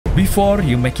Before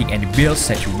you making any builds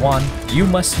that you want, you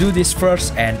must do this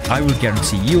first, and I will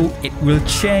guarantee you it will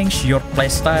change your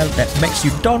playstyle that makes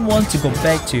you don't want to go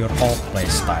back to your old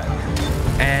playstyle.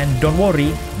 And don't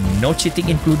worry, no cheating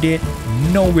included,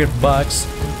 no weird bugs,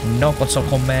 no console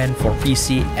command for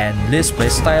PC, and this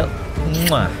playstyle,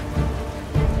 mwah.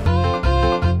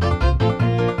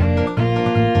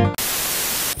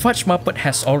 Fudge Muppet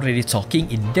has already talking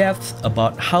in depth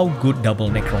about how good double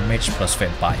necromage plus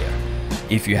vampire.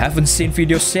 If you haven't seen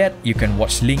videos yet, you can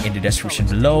watch link in the description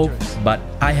below, but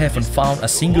I haven't found a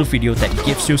single video that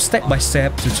gives you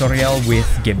step-by-step tutorial with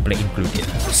gameplay included.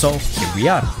 So here we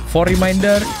are. For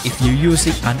reminder, if you're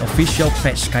using unofficial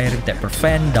patch Skyrim that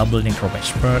prevent double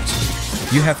necromage purge,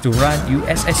 you have to run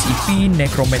USSEP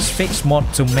necromage fix mod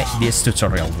to make this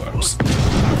tutorial works.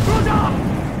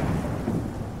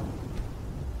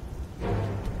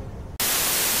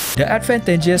 The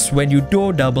advantages when you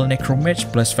do double necromage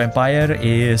plus vampire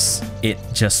is it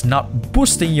just not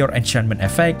boosting your enchantment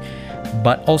effect,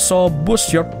 but also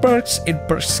boost your perks in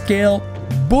perk skill,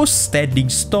 boost standing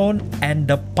stone, and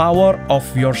the power of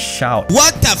your shout.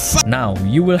 What the fuck? Now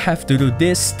you will have to do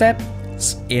these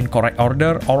steps in correct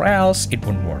order or else it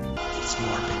won't work. It's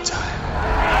morbid time.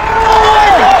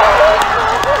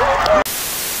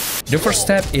 The first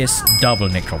step is double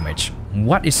necromage.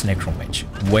 What is necromage?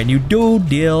 When you do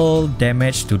deal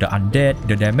damage to the undead,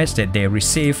 the damage that they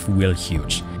receive will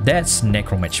huge. That's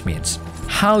necromage means.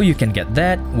 How you can get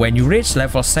that? When you reach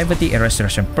level 70 in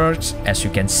restoration perks, as you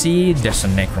can see, there's a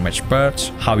necromage perk.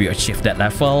 How you achieve that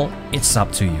level, it's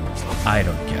up to you. I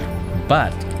don't care.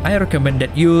 But I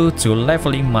recommended you to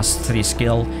leveling mastery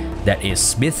skill, that is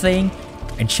smithing,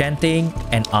 enchanting,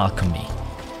 and alchemy.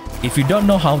 If you don't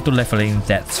know how to leveling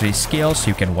that 3 skills,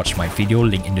 you can watch my video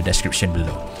link in the description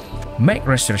below. Make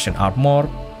restoration armor.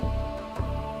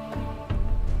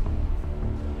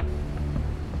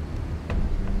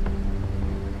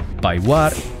 Buy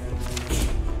ward.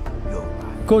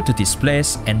 Go to this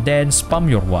place and then spam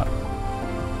your ward.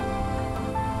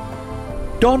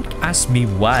 Don't ask me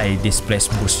why this place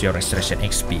boosts your restoration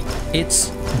XP. It's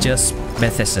just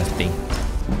Bethesda thing.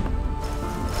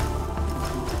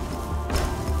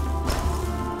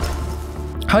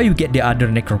 How you get the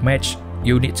other necromage?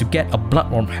 You need to get a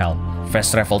Bloodworm helm.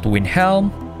 Fast travel to win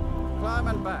helm. Climb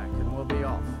and back and we'll be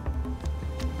off.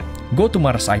 Go to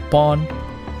Marasai Pond.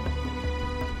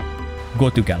 Go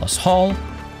to Gallows Hall.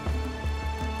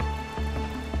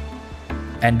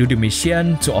 And do the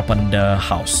mission to open the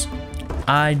house.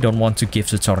 I don't want to give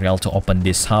tutorial to open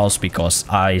this house because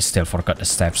I still forgot the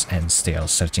steps and still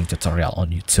searching tutorial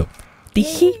on YouTube.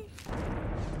 Tihi.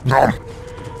 Nom.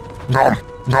 Nom.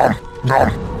 Nom. Nom.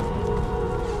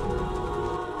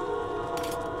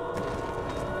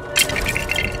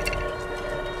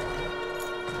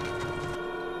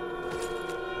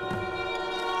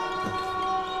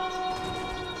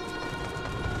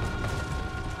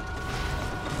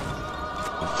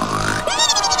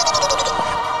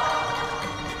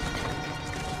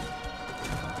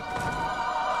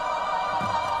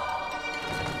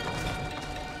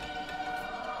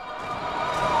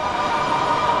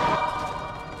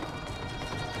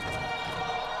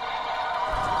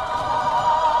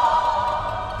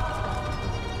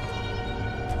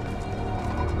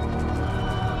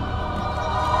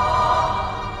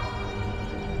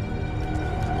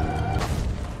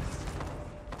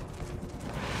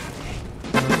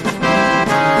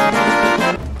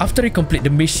 After you complete the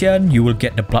mission, you will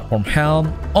get the Bloodworm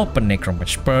helm, open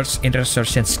necromage perks in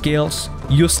restoration skills,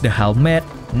 use the helmet.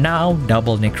 Now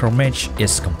double necromage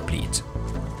is complete.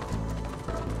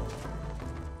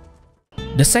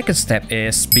 The second step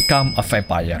is become a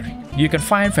vampire. You can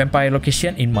find vampire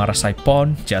location in Marasai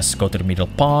Pond. Just go to the middle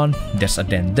pond, there's a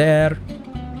den there.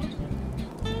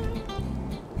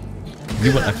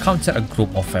 You will encounter a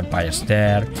group of vampires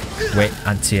there. Wait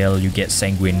until you get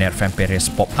sanguinary vampires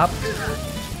pop up.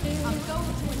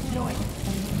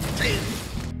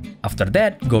 After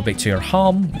that, go back to your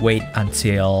home, wait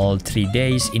until 3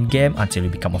 days in-game until you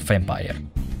become a vampire.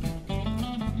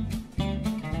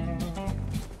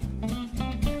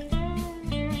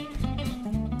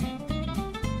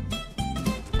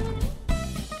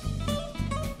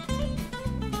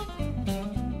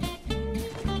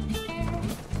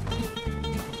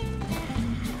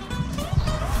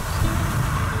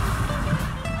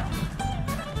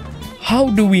 How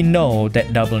do we know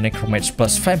that double necromage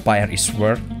plus vampire is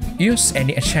worth? Use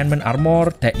any enchantment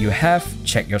armor that you have,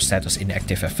 check your status in the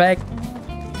active effect.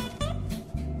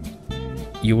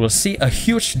 You will see a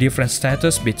huge different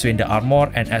status between the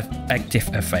armor and active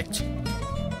effect.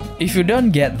 If you don't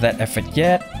get that effect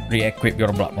yet, re-equip your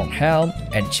Bloodborne helm,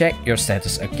 and check your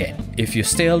status again. If you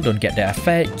still don't get the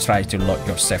effect, try to load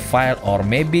your save file, or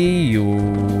maybe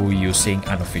you using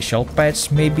unofficial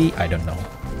patch, maybe, I don't know.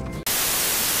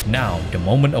 Now, the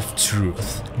moment of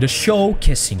truth, the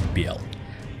showcasing build.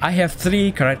 I have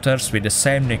 3 characters with the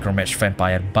same necromage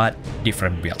vampire but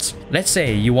different builds. Let's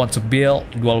say you want to build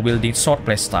dual wielding sword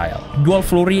playstyle. Dual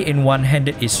flurry in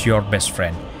one-handed is your best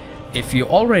friend. If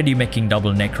you're already making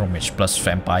double necromage plus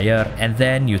vampire and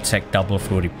then you take double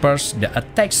flurry burst, the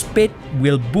attack speed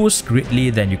will boost greatly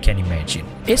than you can imagine.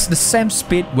 It's the same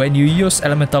speed when you use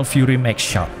elemental fury max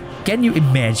shot. Can you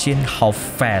imagine how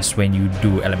fast when you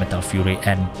do elemental fury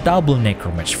and double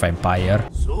necromage vampire?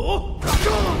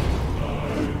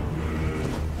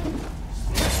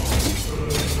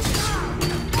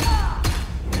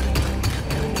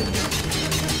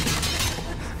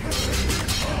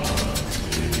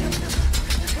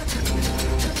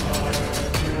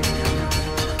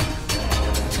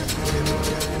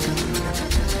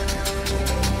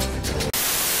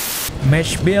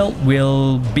 Mage build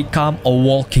will become a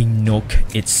walking nuke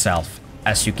itself.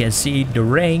 As you can see, the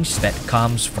range that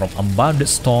comes from Unbounded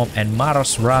Storm and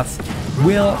Mara's Wrath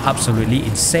will absolutely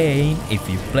insane if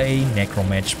you play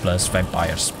necromage plus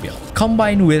vampires build.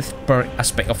 Combined with perk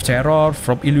Aspect of Terror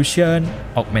from Illusion,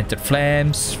 Augmented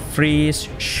Flames, Freeze,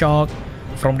 Shock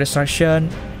from Destruction,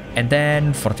 and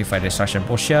then Fortified Destruction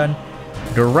Potion,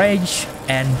 the range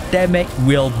and damage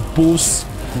will boost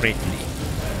greatly.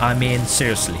 I mean,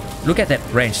 seriously, look at that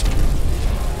range.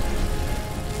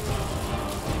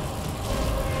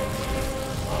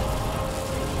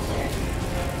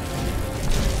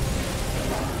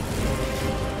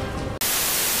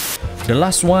 The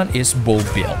last one is bow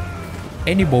build.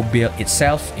 Any bow build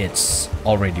itself, it's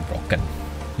already broken.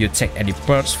 You take any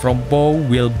perks from bow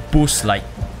will boost like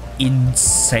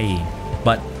insane.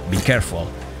 But be careful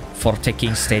for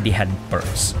taking steady hand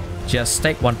perks. Just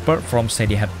take one perk from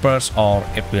steady hand perks or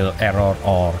it will error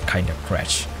or kinda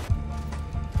crash.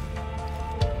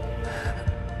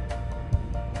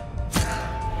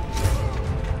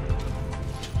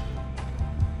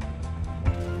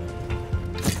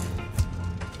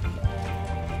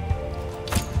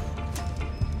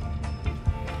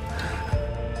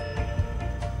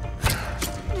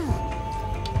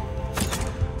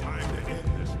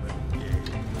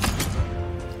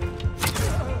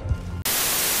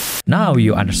 Now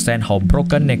you understand how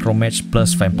broken necromage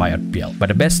plus vampire build, but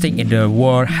the best thing in the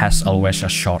world has always a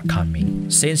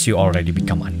shortcoming. Since you already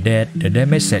become undead, the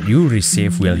damage that you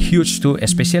receive will huge too,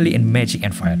 especially in magic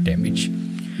and fire damage.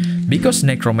 Because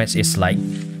necromage is like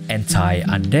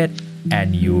anti-undead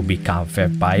and you become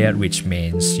vampire, which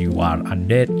means you are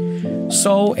undead,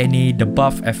 so any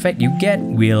debuff effect you get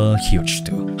will huge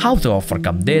too. How to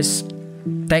overcome this?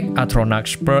 Take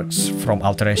Atronach's perks from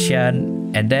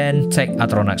Alteration and then take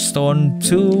Atronach Stone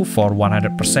 2 for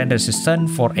 100%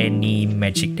 resistance for any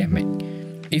magic damage.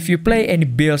 If you play any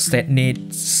builds that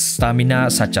need stamina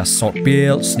such as sword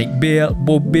build, sneak build,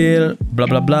 bow build, blah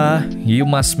blah blah, you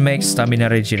must make stamina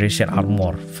regeneration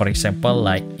armor. For example,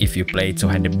 like if you play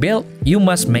two-handed build, you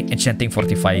must make enchanting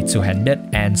fortify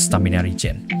two-handed and stamina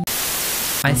regen.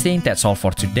 I think that's all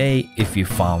for today. If you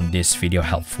found this video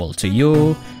helpful to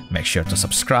you, make sure to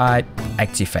subscribe,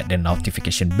 activate the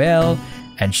notification bell,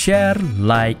 and share,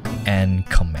 like, and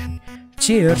comment.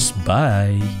 Cheers,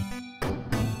 bye!